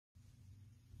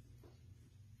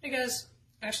Hey guys,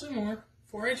 Ashley Moore,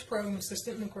 4-H Program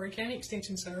Assistant in the Kentucky County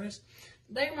Extension Service.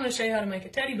 Today I'm going to show you how to make a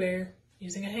teddy bear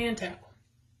using a hand towel.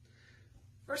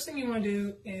 First thing you want to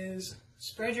do is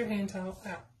spread your hand towel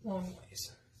out long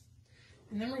ways.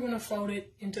 And then we're going to fold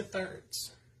it into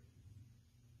thirds.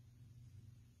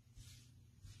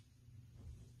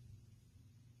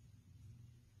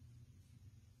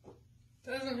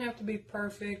 Doesn't have to be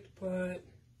perfect, but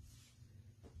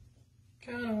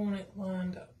kind of want it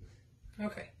lined up.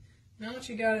 Okay, now that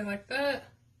you got it like that,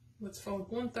 let's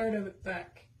fold 1/3 of it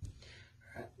back.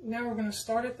 All right, now we're going to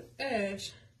start at the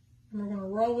edge and we're going to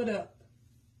roll it up.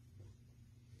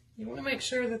 You want to make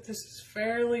sure that this is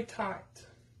fairly tight.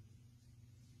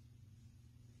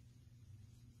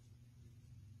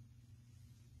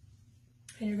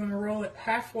 And you're going to roll it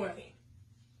halfway.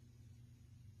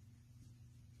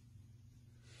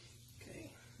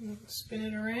 Okay, I'm going to spin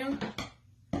it around,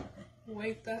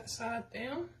 weight that side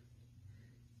down,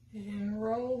 and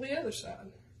roll the other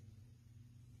side.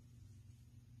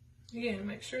 Again,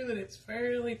 make sure that it's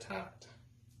fairly tight.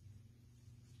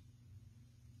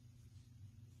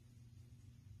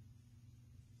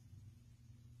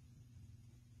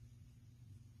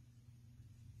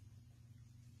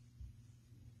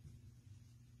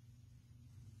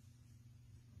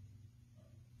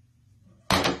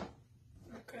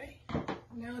 Okay,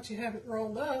 now that you have it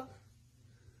rolled up,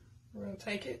 we're going to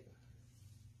take it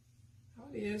how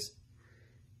it is,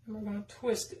 and we're going to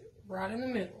twist it right in the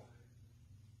middle.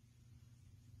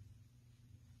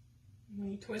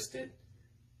 When you twist it,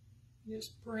 you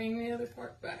just bring the other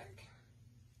part back.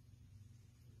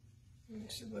 And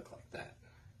it should look like that.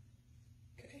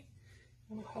 Okay,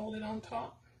 I'm going to hold it on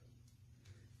top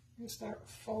and start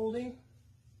folding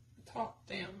the top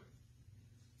down.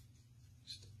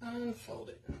 Just unfold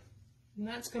it. And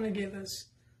that's going to give us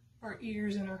our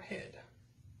ears and our head.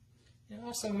 It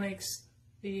also makes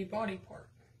the body part.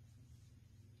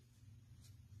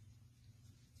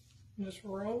 Just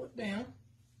roll it down,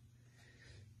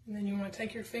 and then you want to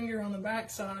take your finger on the back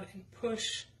side and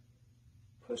push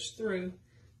through.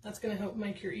 That's going to help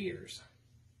make your ears.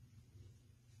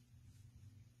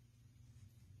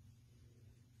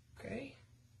 Okay.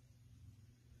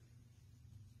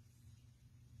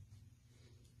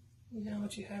 Now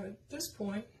that you have it at this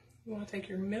point, you want to take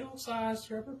your middle-sized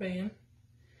rubber band.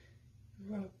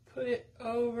 We're going to put it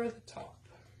over the top.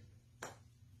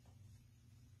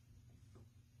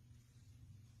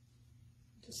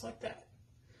 Just like that.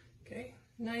 Okay,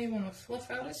 now you want to fluff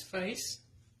out his face,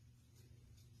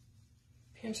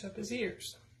 pinch up his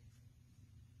ears.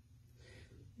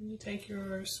 And you take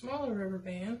your smaller rubber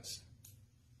bands,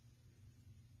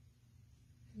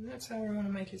 and that's how we're going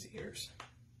to make his ears.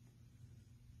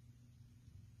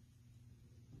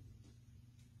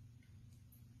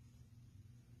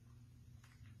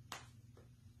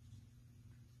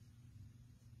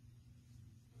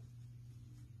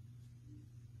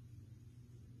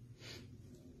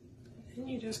 And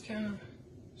you just kind of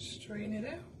straighten it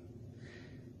out,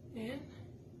 and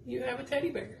you have a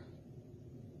teddy bear.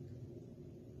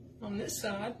 On this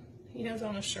side, he has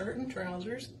on a shirt and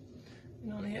trousers,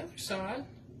 and on the other side,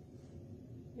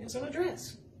 he has on a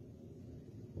dress.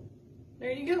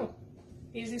 There you go.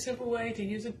 Easy, simple way to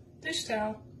use a dish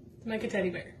towel to make a teddy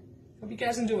bear. Hope you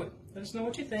guys enjoy it. Let us know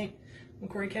what you think on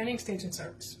Kentucky County Extension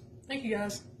Service. Thank you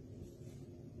guys.